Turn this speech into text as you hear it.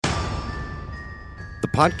The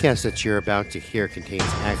podcast that you're about to hear contains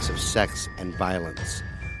acts of sex and violence.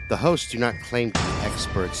 The hosts do not claim to be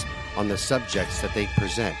experts on the subjects that they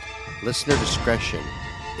present. Listener discretion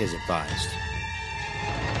is advised.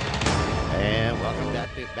 And welcome back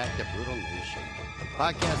to Brutal Nation. The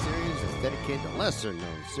podcast series is dedicated to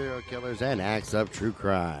lesser-known serial killers and acts of true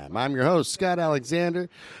crime. I'm your host, Scott Alexander,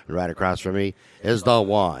 and right across from me is the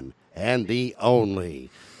one and the only,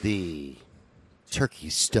 the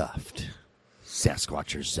turkey-stuffed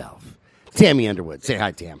Sasquatch herself, Tammy Underwood. Say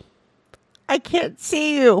hi, Tam. I can't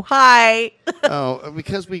see you. Hi. Oh,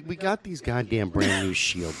 because we got these goddamn brand new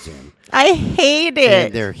shields in. I hate it.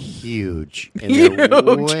 And they're huge. And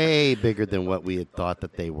they're way bigger than what we had thought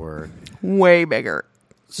that they were. Way bigger.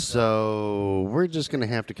 So we're just going to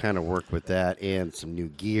have to kind of work with that and some new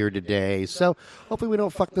gear today. So hopefully we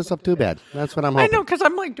don't fuck this up too bad. That's what I'm hoping. I know, because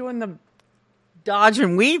I'm like doing the dodge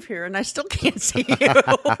and weave here, and I still can't see you.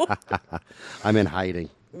 I'm in hiding.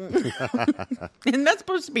 And that's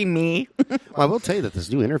supposed to be me. Well, I will tell you that this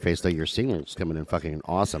new interface, though, you're seeing is coming in fucking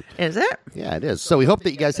awesome. Is it? Yeah, it is. So we hope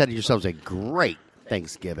that you guys had yourselves a great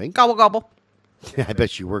Thanksgiving. Gobble, gobble. I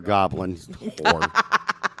bet you were gobbling. Whore.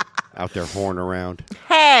 Out there whoring around.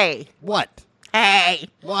 Hey. What? Hey.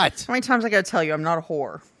 What? How many times I got to tell you I'm not a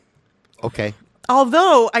whore? Okay.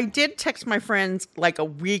 Although I did text my friends like a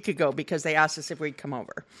week ago because they asked us if we'd come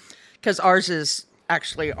over. Because ours is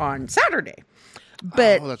actually on Saturday.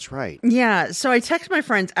 But oh, that's right. Yeah, so I texted my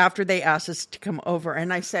friends after they asked us to come over,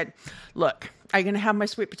 and I said, look, are you going to have my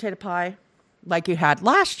sweet potato pie like you had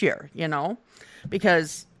last year, you know?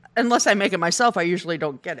 Because unless I make it myself, I usually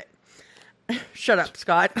don't get it. Shut up,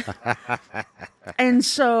 Scott. And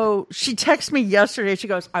so she texted me yesterday. She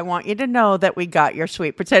goes, I want you to know that we got your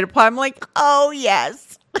sweet potato pie. I'm like, oh,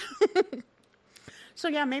 yes. So,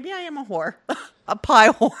 yeah, maybe I am a whore. A pie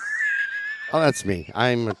whore. Oh, that's me.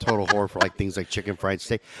 I'm a total whore for like things like chicken fried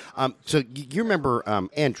steak. So you remember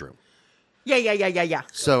Andrew? Yeah.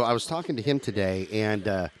 So I was talking to him today,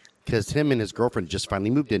 and because him and his girlfriend just finally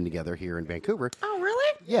moved in together here in Vancouver. Oh, really?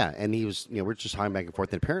 Yeah, and he was, we're just talking back and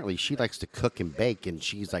forth. And apparently, she likes to cook and bake, and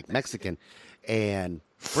she's like Mexican. And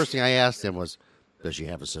first thing I asked him was, "Does she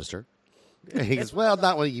have a sister?" And he goes, "Well,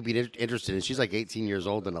 not what you'd be interested in. She's like 18 years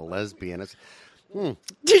old and a lesbian." Did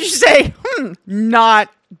you say,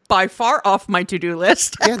 not by far off my to-do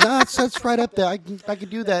list? Yeah, no, that's right up there. I can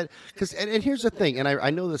do that. And here's the thing, and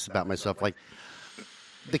I know this about myself. Like,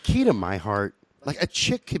 the key to my heart, like, a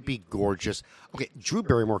chick could be gorgeous. Okay, Drew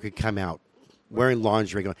Barrymore could come out wearing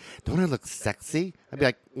lingerie going, "Don't I look sexy?" I'd be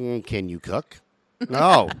like, "Can you cook?"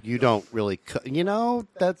 "No, you don't really cook." We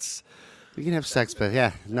can have sex, but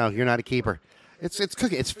yeah, no, you're not a keeper. It's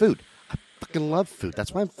cooking. It's food. I fucking love food.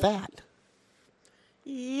 That's why I'm fat.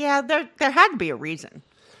 Yeah, there had to be a reason.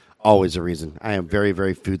 Always a reason. I am very,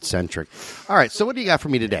 very food-centric. All right, so what do you got for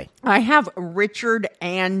me today? I have Richard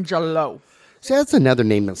Angelo. See, that's another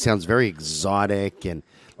name that sounds very exotic and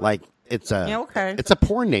like it's a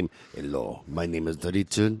porn name. "Hello, my name is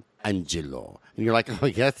Richard Angelo." And you're like, "Oh,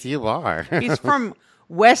 yes, you are." He's from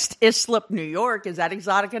West Islip, New York. Is that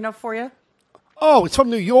exotic enough for you? Oh, it's from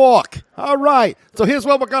New York. All right. So here's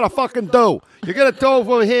what we're going to fucking do. You're going to go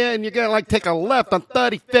over here and you're going to like take a left on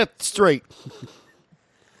 35th Street.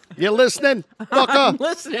 You listening, fucker? I'm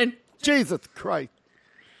listening. Jesus Christ.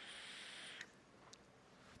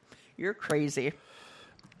 You're crazy.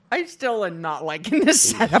 I still am not liking this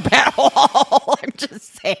setup at all. I'm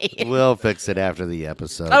just saying. We'll fix it after the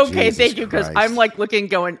episode. Okay, Jesus thank you, because Christ. I'm like looking,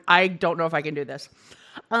 going, I don't know if I can do this.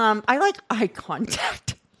 I like eye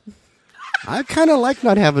contact. I kind of like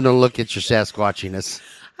not having to look at your Sasquatchiness.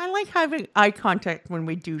 I like having eye contact when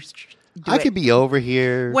we do I it. could be over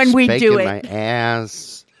here When we do spanking it. my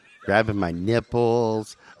ass, grabbing my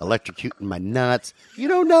nipples, electrocuting my nuts. You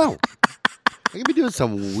don't know. I could be doing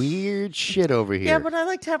some weird shit over here. Yeah, but I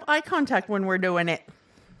like to have eye contact when we're doing it.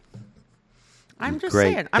 I'm just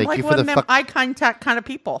Great. saying. I'm Thank like you for one of the them eye contact kind of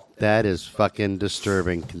people. That is fucking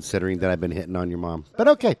disturbing, considering that I've been hitting on your mom. But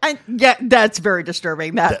okay. Yeah, that's very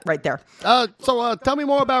disturbing, that right there. So tell me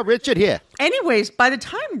more about Richard here. Anyways, by the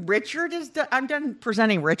time Richard is done, I'm done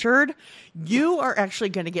presenting Richard, you are actually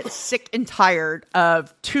going to get sick and tired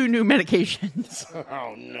of 2 new medications.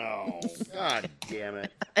 Oh, no. God damn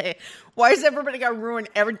it. Why is everybody got to ruin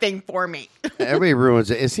everything for me? Everybody ruins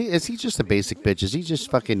it. Is he just a basic bitch? Is he just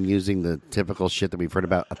fucking using the typical shit that we've heard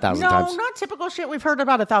about 1,000 times? No, not typical shit we've heard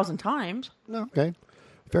about 1,000 times. No, okay.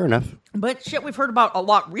 Fair enough. But shit we've heard about a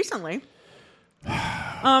lot recently.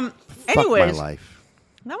 Fuck Anyways, my life.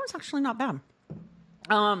 that one's actually not bad.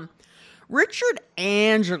 Richard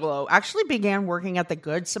Angelo actually began working at the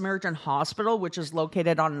Good Samaritan Hospital, which is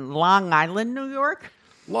located on Long Island, New York.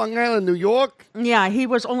 Long Island, New York. Yeah, he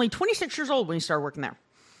was only 26 years old when he started working there.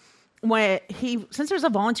 Since he was a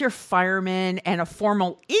volunteer fireman and a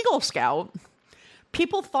formal Eagle Scout,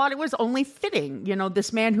 people thought it was only fitting.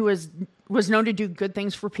 This man who was known to do good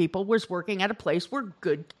things for people was working at a place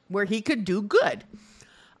where he could do good.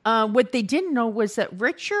 What they didn't know was that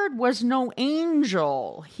Richard was no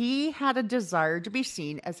angel. He had a desire to be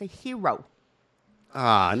seen as a hero.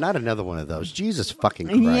 Ah, not another one of those. Jesus fucking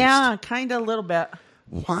Christ. Yeah, kind of a little bit.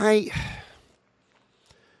 Why?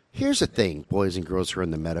 Here's the thing, boys and girls who are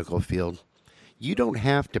in the medical field. You don't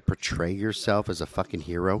have to portray yourself as a fucking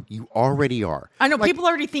hero. You already are. I know, people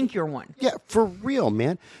already think you're one. Yeah, for real,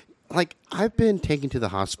 man. Like, I've been taken to the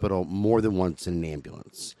hospital more than once in an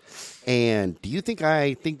ambulance. And do you think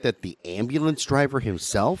I think that the ambulance driver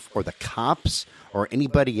himself or the cops or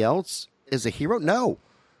anybody else is a hero? No.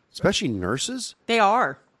 Especially nurses. They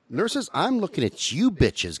are. Nurses, I'm looking at you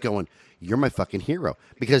bitches going, you're my fucking hero.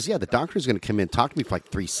 Because, yeah, the doctor's going to come in and talk to me for like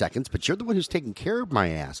 3 seconds, but you're the one who's taking care of my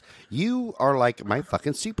ass. You are like my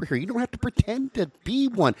fucking superhero. You don't have to pretend to be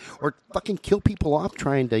one or fucking kill people off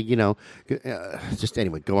trying to, just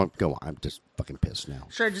anyway, go on. I'm just fucking pissed now.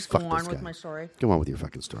 Should I just Fuck go on this with guy. my story? Go on with your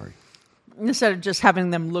fucking story. Instead of just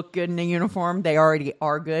having them look good in a uniform, they already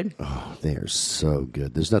are good. Oh, they are so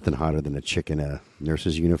good. There's nothing hotter than a chick in a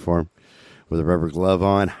nurse's uniform with a rubber glove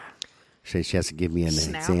on. She has to give me an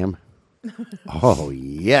Snap. exam. Oh,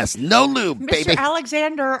 yes. No lube, baby. Mr.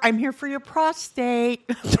 Alexander, I'm here for your prostate.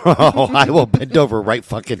 Oh, I will bend over right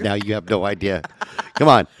fucking now. You have no idea. Come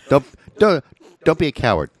on. Don't be a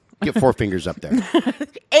coward. Get 4 fingers up there.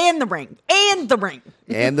 And the ring. And the ring.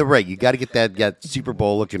 And the ring. You got to get that Super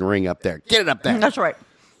Bowl looking ring up there. Get it up there. That's right.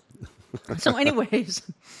 So anyways,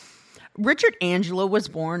 Richard Angelo was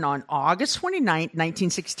born on August 29th,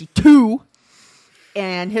 1962.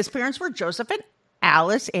 And his parents were Joseph and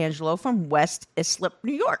Alice Angelo from West Islip,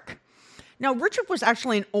 New York. Now, Richard was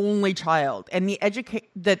actually an only child, and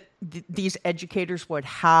these educators would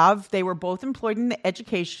have. They were both employed in the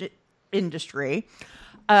education industry.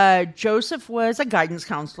 Joseph was a guidance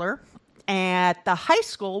counselor at the high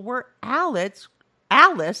school where Alice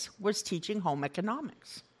was teaching home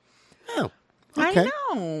economics. Oh, okay. I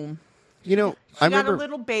know. I She got a remember.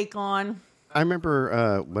 little bake on. I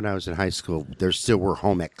remember when I was in high school, there still were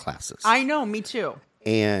home ec classes. I know, me too.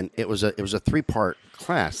 And it was a 3-part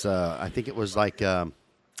class. I think it was like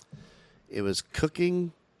it was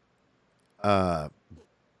cooking,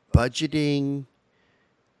 budgeting,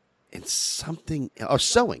 and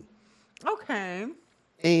sewing. Okay.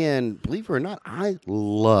 And believe it or not, I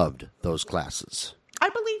loved those classes. I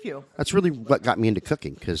believe you. That's really what got me into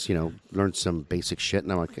cooking because, learned some basic shit.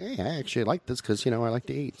 And I'm like, hey, I actually like this because, I like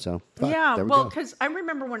to eat. So, Yeah, there we well, go. because I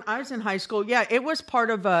remember when I was in high school, it was part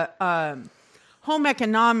of home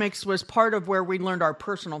economics was part of where we learned our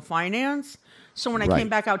personal finance. So when I Right. came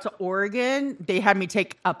back out to Oregon, they had me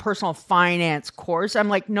take a personal finance course. I'm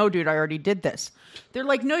like, no, dude, I already did this. They're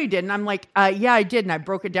like, no, you didn't. I'm like, yeah, I did. And I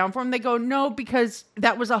broke it down for them. They go, no, because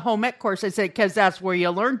that was a home ec course. I said, because that's where you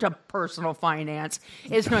learn to personal finance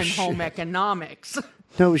is in home economics.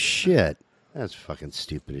 No shit. That's fucking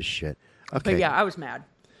stupid as shit. Okay. But yeah, I was mad.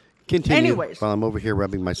 Continue anyways. while I'm over here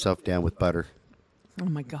rubbing myself down with butter. Oh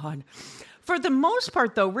my God. For the most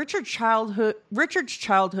part, though, Richard's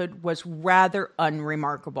childhood was rather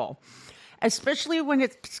unremarkable, especially when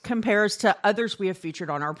it compares to others we have featured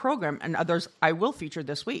on our program and others I will feature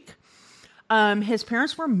this week. His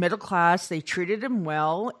parents were middle class. They treated him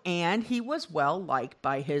well, and he was well liked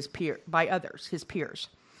by his peers.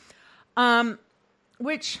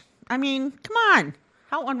 Which, I mean, come on.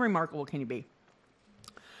 How unremarkable can you be?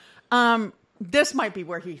 This might be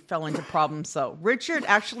where he fell into problems, though. Richard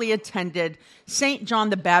actually attended St.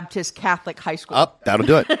 John the Baptist Catholic High School. Oh, that'll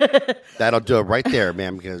do it. That'll do it right there,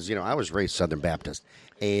 man, because, I was raised Southern Baptist.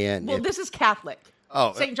 And Well, this is Catholic.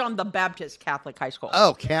 Oh. St. John the Baptist Catholic High School.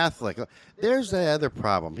 Oh, Catholic. There's the other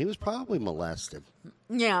problem. He was probably molested.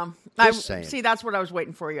 Yeah. Just saying. See, that's what I was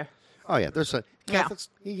waiting for you. Oh, yeah. There's a Yeah. Catholic.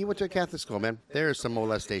 He went to a Catholic school, man. There's some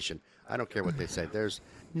molestation. I don't care what they say.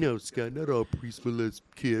 No, Scott, not all priests molest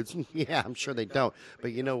kids. Yeah, I'm sure they don't.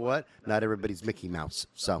 But you know what? Not everybody's Mickey Mouse.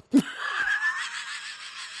 So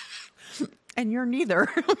And you're neither.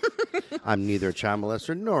 I'm neither a child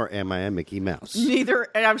molester nor am I a Mickey Mouse. Neither.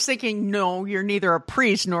 And I was thinking, no, you're neither a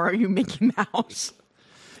priest nor are you Mickey Mouse.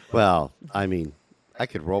 Well, I mean, I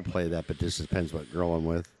could role play that, but this depends what girl I'm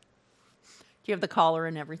with. Do you have the collar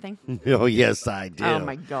and everything? Oh, yes, I do. Oh,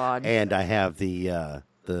 my God. And I have the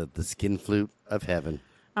skin flute of heaven,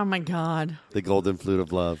 Oh, my God. the golden flute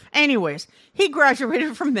of love. Anyways, he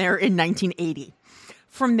graduated from there in 1980.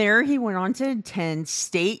 From there, he went on to attend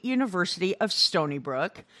State University of Stony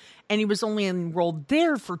Brook, and he was only enrolled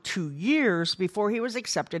there for 2 years before he was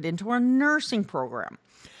accepted into a nursing program.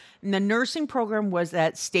 And the nursing program was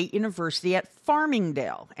at State University at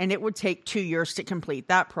Farmingdale, and it would take 2 years to complete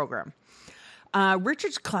that program.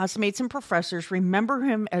 Richard's classmates and professors remember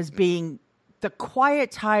him as being the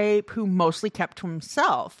quiet type who mostly kept to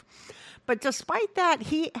himself. But despite that,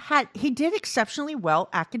 he did exceptionally well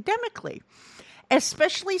academically,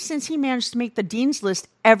 especially since he managed to make the dean's list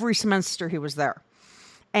every semester he was there.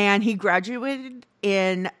 And he graduated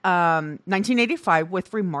in 1985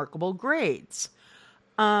 with remarkable grades.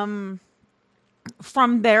 From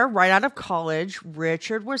there, right out of college,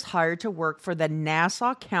 Richard was hired to work for the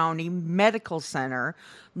Nassau County Medical Center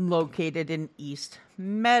located in East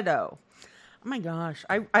Meadow. Oh my gosh,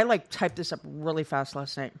 I like typed this up really fast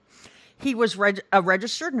last night. He was a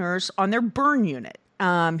registered nurse on their burn unit.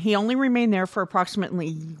 He only remained there for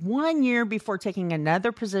approximately 1 year before taking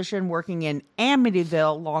another position working in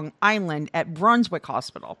Amityville, Long Island at Brunswick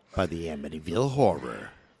Hospital. By the Amityville Horror.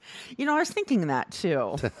 You know, I was thinking that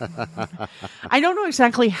too. I don't know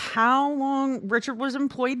exactly how long Richard was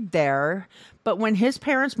employed there, but when his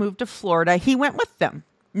parents moved to Florida, he went with them.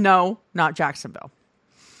 No, not Jacksonville.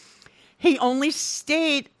 He only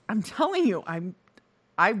stayed, I'm telling you,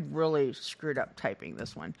 I really screwed up typing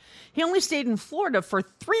this one. He only stayed in Florida for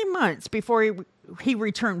 3 months before he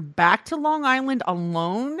returned back to Long Island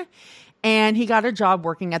alone, and he got a job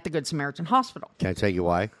working at the Good Samaritan Hospital. Can I tell you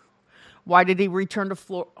why? Why did he return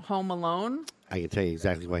to home alone? I can tell you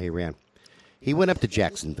exactly why he ran. He went up to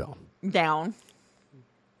Jacksonville. Down.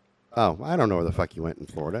 Oh, I don't know where the fuck he went in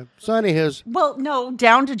Florida. So anyways. Well, no,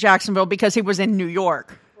 down to Jacksonville because he was in New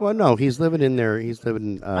York. Well, no, he's living in there. He's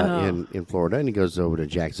living in Florida, and he goes over to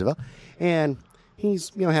Jacksonville, and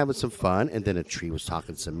he's having some fun. And then a tree was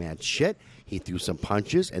talking some mad shit. He threw some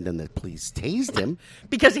punches, and then the police tased him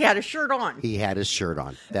because he had a shirt on. He had his shirt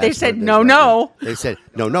on. They said no. They said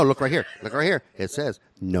no. Look right here. Look right here. It says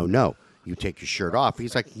no. You take your shirt off.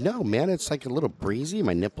 He's like, no, man. It's like a little breezy.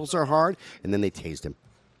 My nipples are hard. And then they tased him.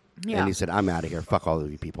 Yeah. And he said, I'm out of here. Fuck all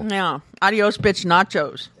of you people. Yeah. Adios, bitch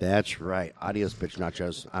nachos. That's right. Adios, bitch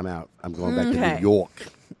nachos. I'm out. I'm going back to New York.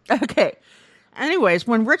 Okay. Anyways,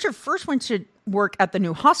 when Richard first went to work at the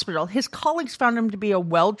new hospital, his colleagues found him to be a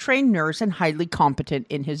well-trained nurse and highly competent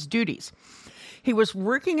in his duties. He was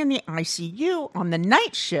working in the ICU on the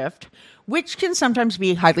night shift, which can sometimes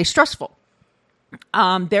be highly stressful.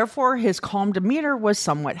 Therefore, his calm demeanor was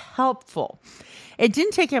somewhat helpful. It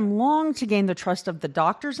didn't take him long to gain the trust of the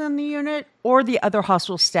doctors in the unit or the other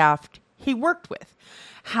hospital staff he worked with.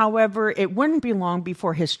 However, it wouldn't be long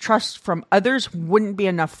before his trust from others wouldn't be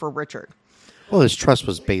enough for Richard. Well, his trust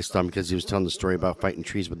was based on because he was telling the story about fighting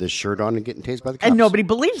trees with his shirt on and getting tased by the cops. And nobody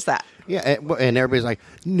believes that. Yeah, and everybody's like,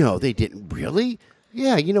 no, they didn't. Really?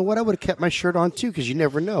 Yeah, you know what? I would have kept my shirt on, too, because you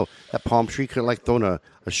never know. That palm tree could have, like, thrown a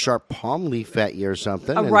sharp palm leaf at you or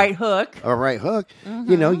something. A right hook. A right hook. Mm-hmm.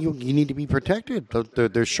 You know, you need to be protected. They're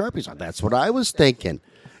Sharpies. That's what I was thinking.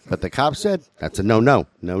 But the cop said, that's a no. No.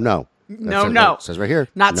 It says right here.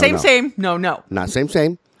 Not no. same. No. Not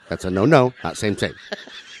same. That's a no. Not same.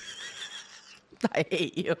 I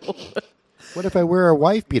hate you. What if I wear a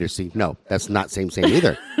wife beater? See, no, that's not same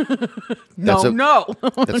either. No.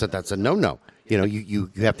 That's a no. You know, you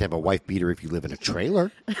have to have a wife beater if you live in a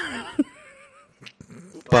trailer.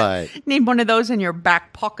 But need one of those in your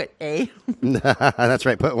back pocket, eh? That's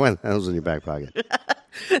right. Put one of those in your back pocket.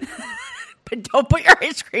 But don't put your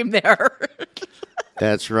ice cream there.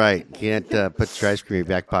 That's right. Can't put your ice cream in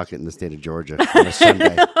your back pocket in the state of Georgia on a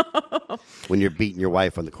Sunday when you're beating your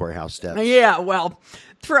wife on the courthouse steps. Yeah, well,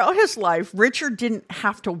 throughout his life, Richard didn't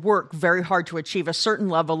have to work very hard to achieve a certain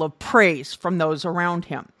level of praise from those around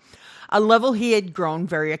him, a level he had grown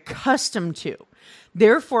very accustomed to.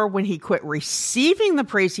 Therefore, when he quit receiving the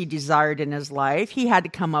praise he desired in his life, he had to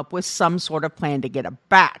come up with some sort of plan to get it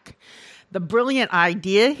back. The brilliant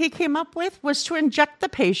idea he came up with was to inject the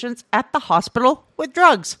patients at the hospital with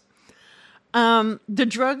drugs. The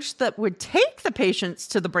drugs that would take the patients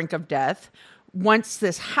to the brink of death. Once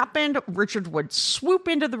this happened, Richard would swoop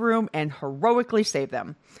into the room and heroically save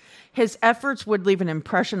them. His efforts would leave an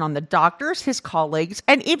impression on the doctors, his colleagues,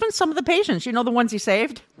 and even some of the patients. You know, the ones he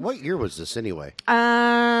saved? What year was this anyway?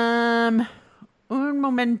 Un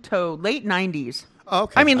momento, late 90s. Oh,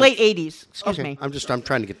 okay. I mean, late 80s. Excuse me. I'm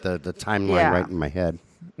trying to get the timeline right in my head.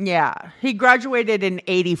 Yeah. He graduated in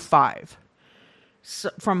 85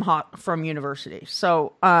 from university.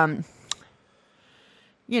 So,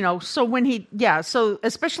 so when so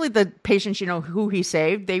especially the patients, who he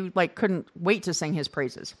saved, they couldn't wait to sing his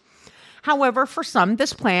praises. However, for some,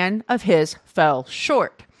 this plan of his fell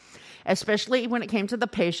short, especially when it came to the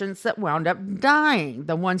patients that wound up dying,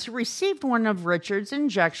 the ones who received one of Richard's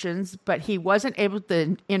injections, but he wasn't able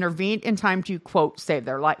to intervene in time to, quote, save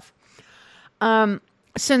their life.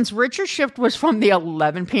 Since Richard's shift was from the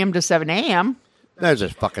 11 p.m. to 7 a.m., That's a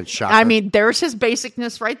fucking shocker. I mean, there's his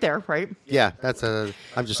basicness right there, right? Yeah,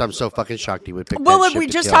 I'm so fucking shocked he would pick that Well, shit we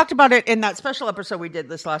to just kill. talked about it in that special episode we did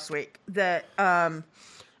this last week, that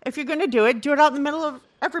if you're going to do it out in the middle of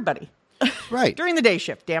everybody. Right. During the day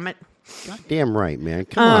shift, damn it. Damn right, man.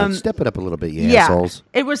 Come on, step it up a little bit, you assholes.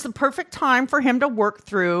 It was the perfect time for him to work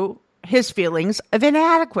through his feelings of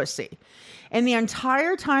inadequacy. And the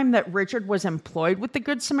entire time that Richard was employed with the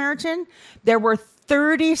Good Samaritan, there were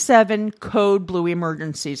 37 Code Blue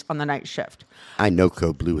emergencies on the night shift. I know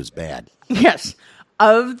Code Blue is bad. Yes.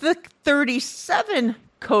 Of the 37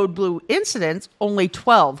 Code Blue incidents, only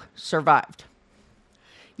 12 survived.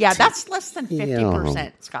 Yeah, that's less than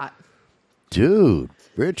 50%, Scott. Dude,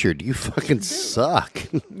 Richard, you fucking suck.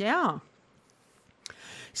 Yeah.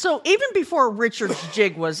 So even before Richard's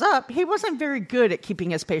jig was up, he wasn't very good at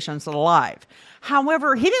keeping his patients alive.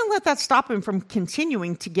 However, he didn't let that stop him from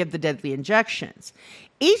continuing to give the deadly injections.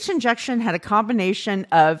 Each injection had a combination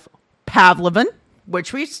of Pavlovin,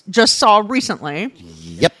 which we just saw recently,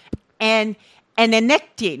 Yep. and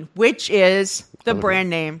anectine, which is the brand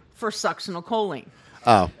name for succinylcholine.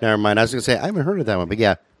 Oh, never mind. I was going to say, I haven't heard of that one, but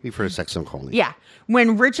yeah, we've heard of succinylcholine. Yeah.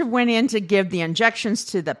 When Richard went in to give the injections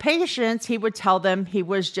to the patients, he would tell them he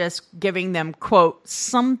was just giving them, quote,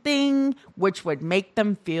 something which would make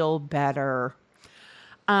them feel better.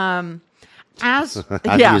 I've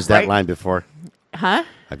used that line before. Huh?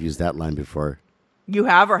 I've used that line before. You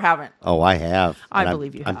have or haven't? Oh, I have. I And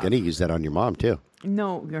believe you I'm have. going to use that on your mom, too.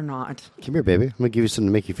 No, you're not. Come here, baby. I'm going to give you something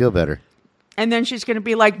to make you feel better. And then she's going to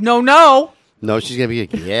be like, no, no. No, she's going to be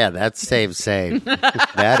like, yeah, that's save.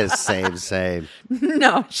 That is save.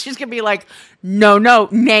 No, she's going to be like, no, no,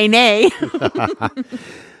 nay, nay.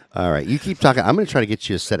 All right, you keep talking. I'm going to try to get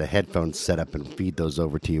you a set of headphones set up and feed those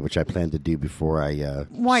over to you, which I plan to do before I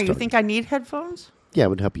Why? You start. think I need headphones? Yeah, it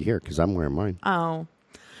would help you hear because I'm wearing mine. Oh,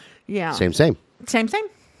 yeah. Same. Same.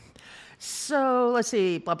 So let's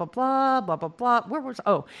see, blah, blah, blah, blah, blah, blah. Where was,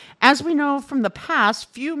 as we know from the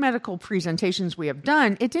past few medical presentations we have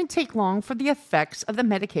done, it didn't take long for the effects of the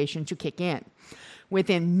medication to kick in.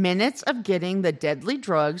 Within minutes of getting the deadly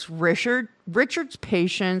drugs, Richard's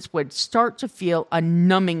patients would start to feel a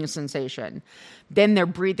numbing sensation. Then their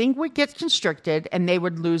breathing would get constricted and they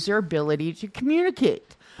would lose their ability to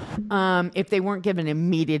communicate. If they weren't given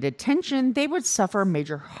immediate attention, they would suffer a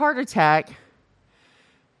major heart attack.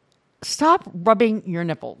 Stop rubbing your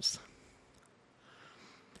nipples.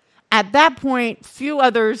 At that point, few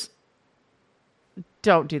others...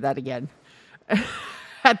 Don't do that again.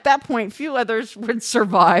 At that point, few others would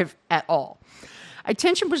survive at all.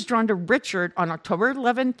 Attention was drawn to Richard on October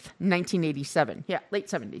 11th, 1987. Yeah, late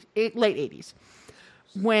 80s.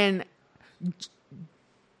 When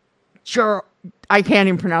I can't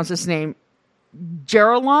even pronounce his name.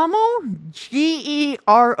 Gerolamo?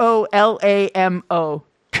 Gerolamo.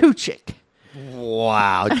 Kuchik.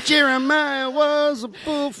 Wow, Jeremiah was a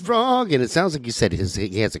bullfrog, and it sounds like you said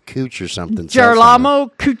he has a cooch or something.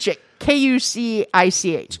 Gerolamo Kuchik.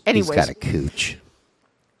 Kucich. Anyways, He's got a cooch.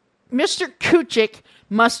 Mr. Kuchik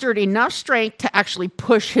mustered enough strength to actually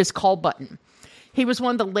push his call button. He was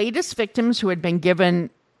one of the latest victims who had been given,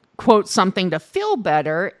 quote, something to feel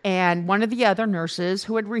better, and one of the other nurses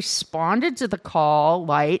who had responded to the call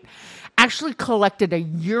light actually collected a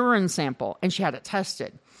urine sample, and she had it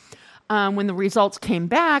tested. When the results came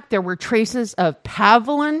back, there were traces of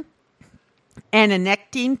Pavlovin and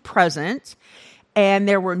anectine present, and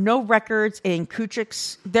there were no records in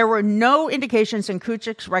Kuchik's. There were no indications in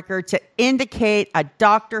Kuchik's record to indicate a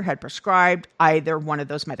doctor had prescribed either one of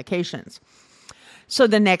those medications. So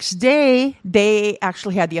the next day, they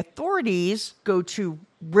actually had the authorities go to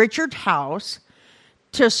Richard's house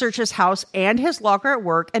to search his house and his locker at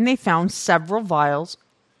work, and they found several vials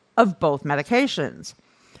of both medications.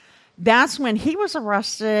 That's when he was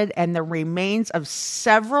arrested and the remains of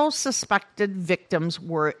several suspected victims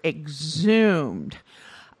were exhumed.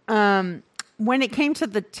 When it came to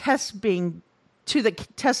the test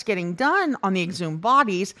getting done on the exhumed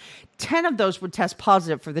bodies, 10 of those would test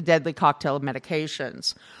positive for the deadly cocktail of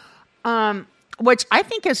medications, which I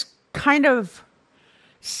think is kind of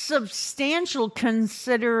substantial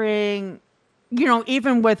considering,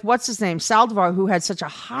 even with what's his name, Saldivar, who had such a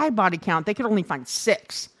high body count, they could only find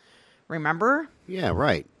 6. Remember? Yeah,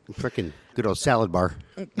 right. Freaking good old salad bar.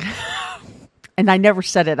 And I never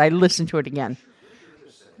said it. I listened to it again.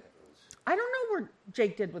 I don't know where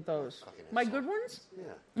Jake did with those. My good ones?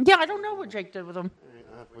 Yeah. Yeah, I don't know what Jake did with them.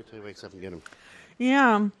 I'll have to wait till he wakes up and get him.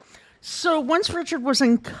 Yeah. So once Richard was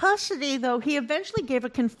in custody, though, he eventually gave a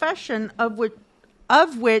confession of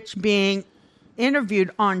which being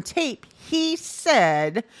interviewed on tape, he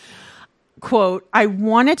said, quote, I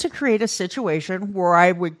wanted to create a situation where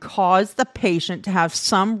I would cause the patient to have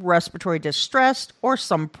some respiratory distress or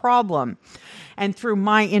some problem. And through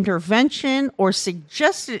my intervention or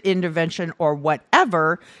suggested intervention or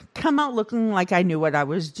whatever, come out looking like I knew what I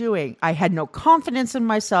was doing. I had no confidence in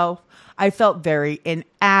myself. I felt very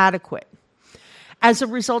inadequate. As a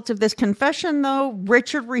result of this confession, though,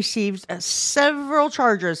 Richard received several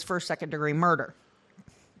charges for second-degree murder.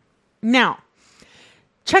 Now,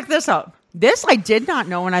 check this out. This I did not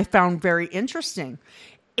know and I found very interesting,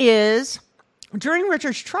 is during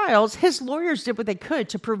Richard's trials, his lawyers did what they could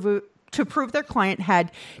to prove their client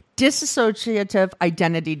had dissociative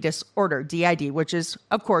identity disorder, DID, which is,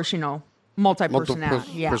 of course,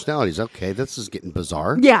 multi-personality. Personalities. Okay, this is getting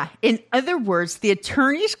bizarre. Yeah. In other words, the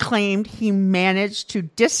attorneys claimed he managed to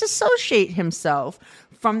disassociate himself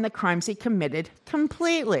from the crimes he committed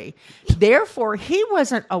completely. Therefore, he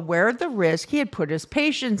wasn't aware of the risk he had put his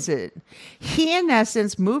patients in. He, in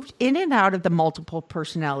essence, moved in and out of the multiple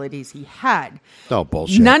personalities he had. Oh,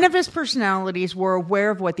 bullshit. None of his personalities were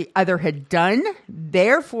aware of what the other had done.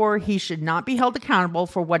 Therefore, he should not be held accountable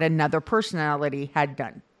for what another personality had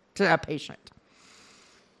done to a patient.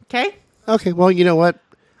 Okay? Okay, well, you know what?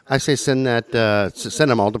 I say send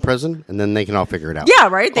them all to prison, and then they can all figure it out. Yeah,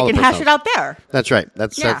 right? They can hash it out there. That's right.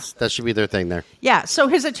 That should be their thing there. Yeah, so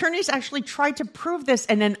his attorneys actually tried to prove this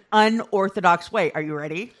in an unorthodox way. Are you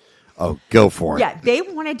ready? Oh, go for it. Yeah, they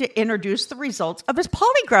wanted to introduce the results of his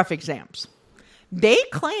polygraph exams. They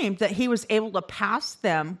claimed that he was able to pass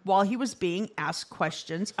them while he was being asked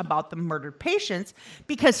questions about the murdered patients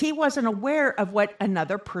because he wasn't aware of what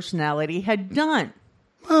another personality had done.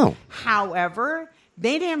 Oh. However,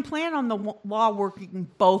 they didn't plan on the law working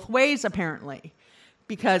both ways, apparently,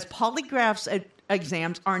 because polygraphs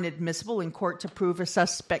exams aren't admissible in court to prove a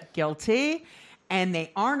suspect guilty, and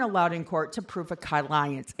they aren't allowed in court to prove a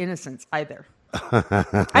client's innocence either.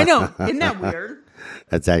 I know. Isn't that weird?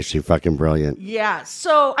 That's actually fucking brilliant. Yeah.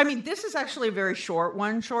 So, I mean, this is actually a very short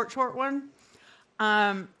one.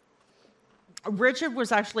 Richard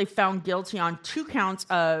was actually found guilty on 2 counts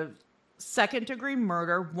of second-degree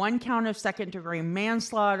murder, 1 count of second-degree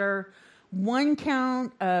manslaughter, 1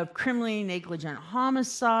 count of criminally negligent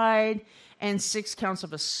homicide, and 6 counts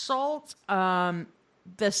of assault. The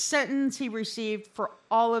sentence he received for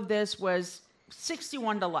all of this was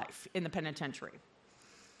 61 to life in the penitentiary.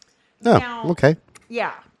 Oh, Now, okay.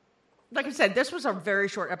 Yeah. Like I said, this was a very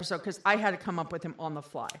short episode because I had to come up with him on the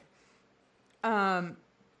fly.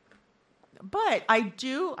 But I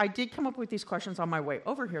did come up with these questions on my way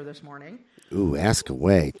over here this morning. Ooh, ask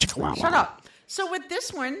away. Shut up. So with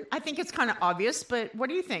this one, I think it's kind of obvious, but what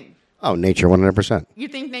do you think? Oh, nature 100%. You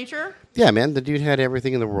think nature? Yeah, man. The dude had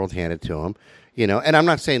everything in the world handed to him. And I'm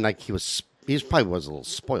not saying like he probably was a little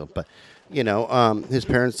spoiled, but his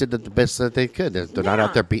parents did the best that they could. They're not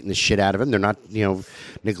out there beating the shit out of him. They're not,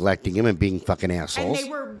 neglecting him and being fucking assholes.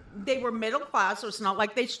 And they were middle class, so it's not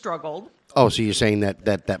like they struggled. Oh, so you're saying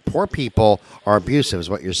that poor people are abusive is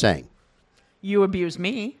what you're saying? You abuse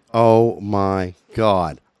me. Oh, my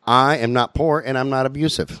God. I am not poor, and I'm not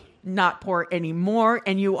abusive. Not poor anymore,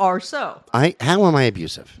 and you are so. How am I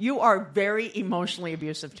abusive? You are very emotionally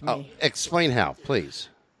abusive to me. Oh, explain how, please.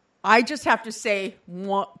 I just have to say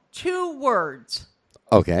 2 words.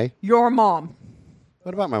 Okay. Your mom.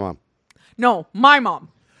 What about my mom? No, my mom.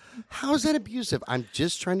 How is that abusive? I'm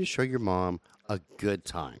just trying to show your mom a good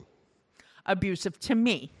time. Abusive to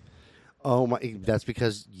me. Oh, my! That's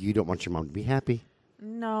because you don't want your mom to be happy.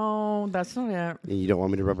 No, that's not it. And you don't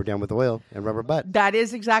want me to rub her down with oil and rub her butt. That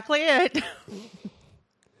is exactly it.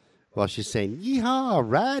 Well, she's saying, yeehaw,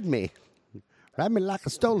 ride me. Ride me like a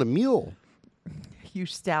stolen mule. You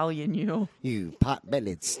stallion, you. You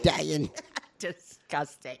pot-bellied stallion.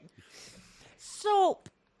 Disgusting. So,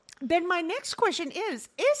 then my next question is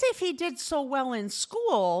if he did so well in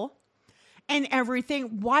school and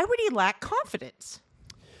everything, why would he lack confidence?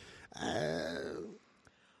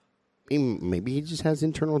 Maybe he just has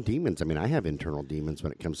internal demons. I mean, I have internal demons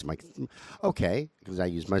when it comes to my... Okay, because I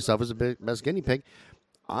use myself as a best guinea pig.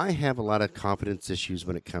 I have a lot of confidence issues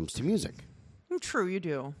when it comes to music. True, you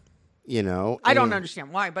do. I don't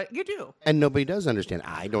understand why, but you do. And nobody does understand.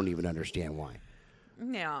 I don't even understand why.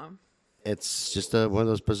 Yeah. It's just one of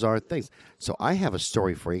those bizarre things. So I have a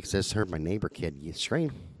story for you because I just heard my neighbor kid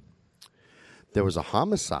scream. There was a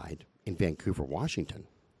homicide in Vancouver, Washington.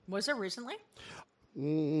 Was there recently?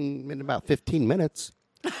 in about 15 minutes.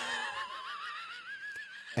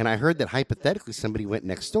 And I heard that hypothetically somebody went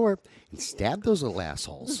next door and stabbed those little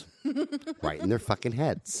assholes right in their fucking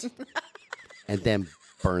heads and then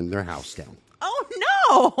burned their house down. Oh,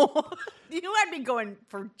 no. You had me going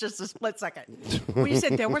for just a split second. When you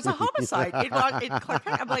said there was a homicide,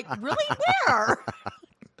 I'm like, really? Where?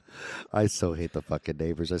 I so hate the fucking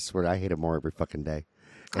neighbors. I swear, I hate them more every fucking day.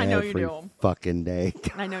 I know you Every do. fucking day.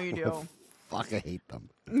 I know you do. Fuck, I hate them.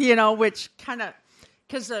 Which kind of,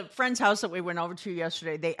 because the friend's house that we went over to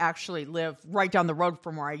yesterday, they actually live right down the road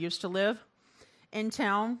from where I used to live in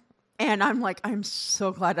town. And I'm like, I'm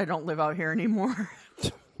so glad I don't live out here anymore.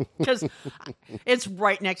 Because it's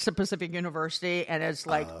right next to Pacific University. And it's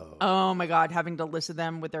like, oh my God, having to listen to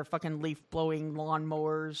them with their fucking leaf blowing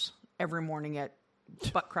lawnmowers every morning at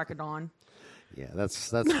butt crack of dawn. Yeah,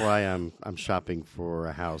 that's why I'm shopping for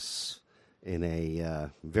a house in a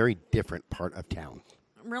very different part of town.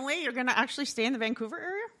 Really? You're going to actually stay in the Vancouver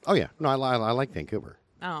area? Oh, yeah. No, I like Vancouver.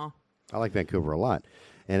 Oh. I like Vancouver a lot.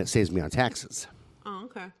 And it saves me on taxes Oh,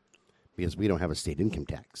 okay. because we don't have a state income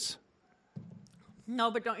tax. No,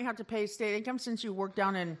 but don't you have to pay state income since you work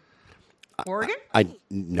down in Oregon?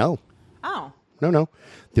 No. Oh. No.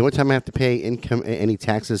 The only time I have to pay any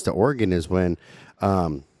taxes to Oregon is when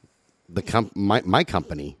my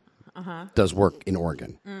company does work in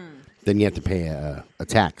Oregon. Then you have to pay a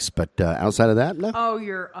tax. But outside of that, no. Oh,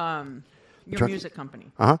 your music company.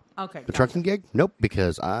 Uh-huh. Okay. The trucking gig? Nope,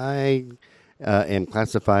 because I am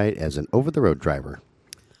classified as an over-the-road driver.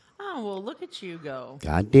 Oh, well, look at you go.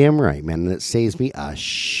 Goddamn right, man. And it saves me a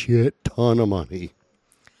shit ton of money.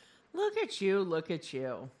 Look at you. Look at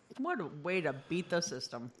you. What a way to beat the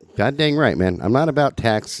system. God dang right, man. I'm not about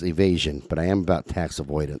tax evasion, but I am about tax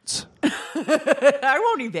avoidance. I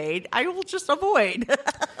won't evade. I will just avoid.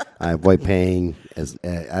 I avoid paying as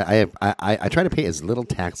I try to pay as little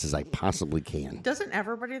tax as I possibly can. Doesn't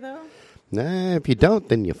everybody, though? Nah, if you don't,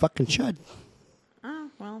 then you fucking should. Oh,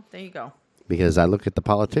 well, there you go. Because I look at the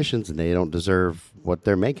politicians and they don't deserve what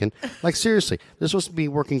they're making. Like seriously, they're supposed to be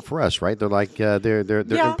working for us, right? They're like they're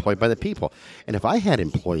employed by the people. And if I had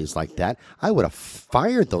employees like that, I would have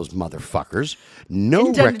fired those motherfuckers. No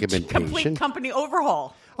And done a recommendation. complete company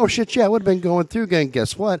overhaul. Oh shit, yeah, I would have been going through. And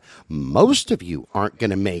guess what? Most of you aren't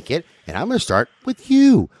going to make it, and I'm going to start with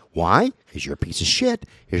you. Why? Because you're a piece of shit.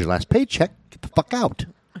 Here's your last paycheck. Get the fuck out.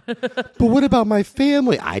 But what about my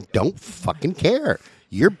family? I don't fucking care.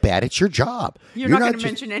 You're bad at your job. You're not going to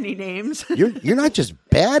mention any names. You're not just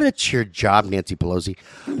bad at your job, Nancy Pelosi.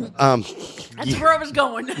 That's where I was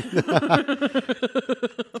going.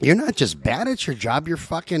 You're not just bad at your job. You're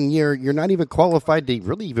not even qualified to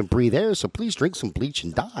really even breathe air. So please drink some bleach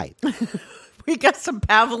and die. We got some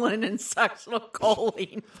Pavelin and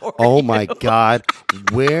succinylcholine for Oh you. my God,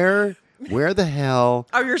 where the hell?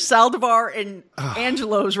 Are your Saldivar and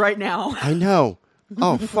Angelo's right now? I know.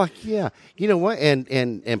 Oh fuck yeah! You know what? And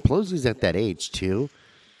Pelosi's at that age too.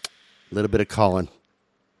 A little bit of Colin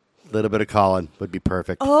would be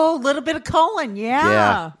perfect. Oh, a little bit of Colin,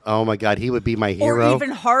 yeah. Oh my God, he would be my Or hero.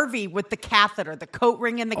 even Harvey with the catheter, the coat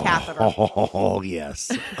ring and the catheter. Oh yes.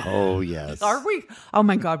 Oh yes. Are we? Oh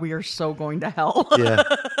my God, we are so going to hell. Yeah.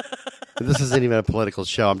 This isn't even a political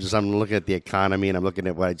show. I'm looking at the economy and I'm looking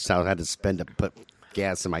at what I just had to spend to put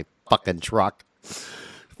gas in my fucking truck.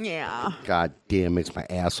 Yeah. God damn, makes my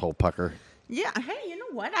asshole pucker. Yeah. Hey, you know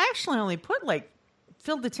what? I actually only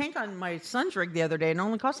filled the tank on my son's rig the other day and it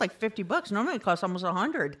only cost like $50. Normally it costs almost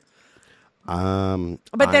 $100.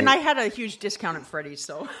 But then I had a huge discount at Freddy's,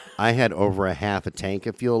 so. I had over a half a tank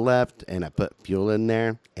of fuel left and I put fuel in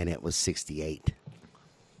there and it was 68.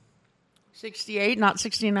 68, not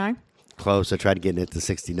 69? Close. I tried to get it to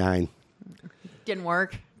 69. Didn't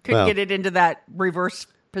work. Couldn't get it into that reverse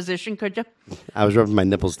position, could you? I was rubbing my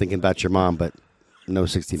nipples thinking about your mom, but no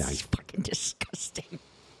 69. It's fucking disgusting.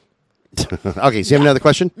 Okay, so you have another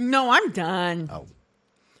question? No, I'm done. Oh.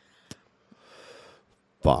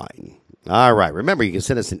 Fine. All right. Remember, you can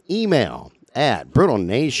send us an email at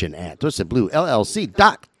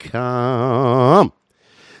brutalnation@twistedbluellc.com.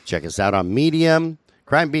 Check us out on Medium,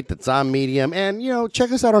 Crime Beat that's on Medium, and,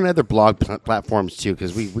 check us out on other blog platforms, too,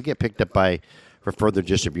 because we get picked up for further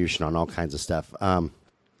distribution on all kinds of stuff.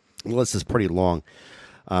 The list is pretty long.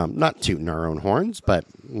 Not tooting our own horns, but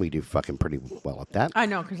we do fucking pretty well at that. I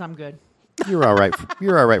know, because I'm good. You're all right.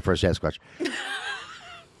 You're all right for a Sasquatch.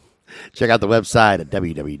 Check out the website at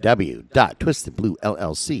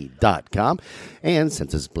www.twistedbluellc.com. And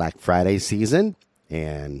since it's Black Friday season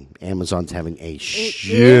and Amazon's having a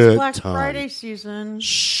shit Friday season.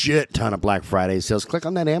 Shit ton of Black Friday sales, click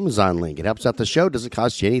on that Amazon link. It helps out the show. Doesn't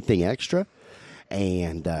cost you anything extra.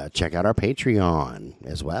 And check out our Patreon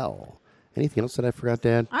as well. Anything else that I forgot,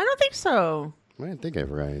 Dad? I don't think so. I didn't think I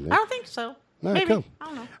forgot anything. I don't think so. All right, Maybe. cool. I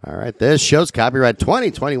don't know. All right, this show's copyright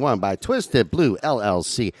 2021 by Twisted Blue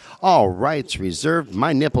LLC. All rights reserved.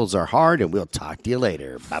 My nipples are hard, and we'll talk to you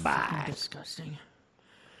later. Bye-bye. Disgusting.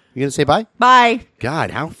 You going to say bye? Bye.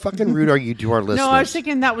 God, how fucking rude are you to our listeners? No, I was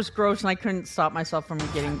thinking that was gross, and I couldn't stop myself from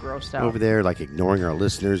getting grossed out. Over there, like ignoring our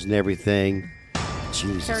listeners and everything.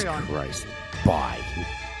 Jesus Carry on. Christ. Bye.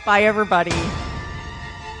 Bye, everybody.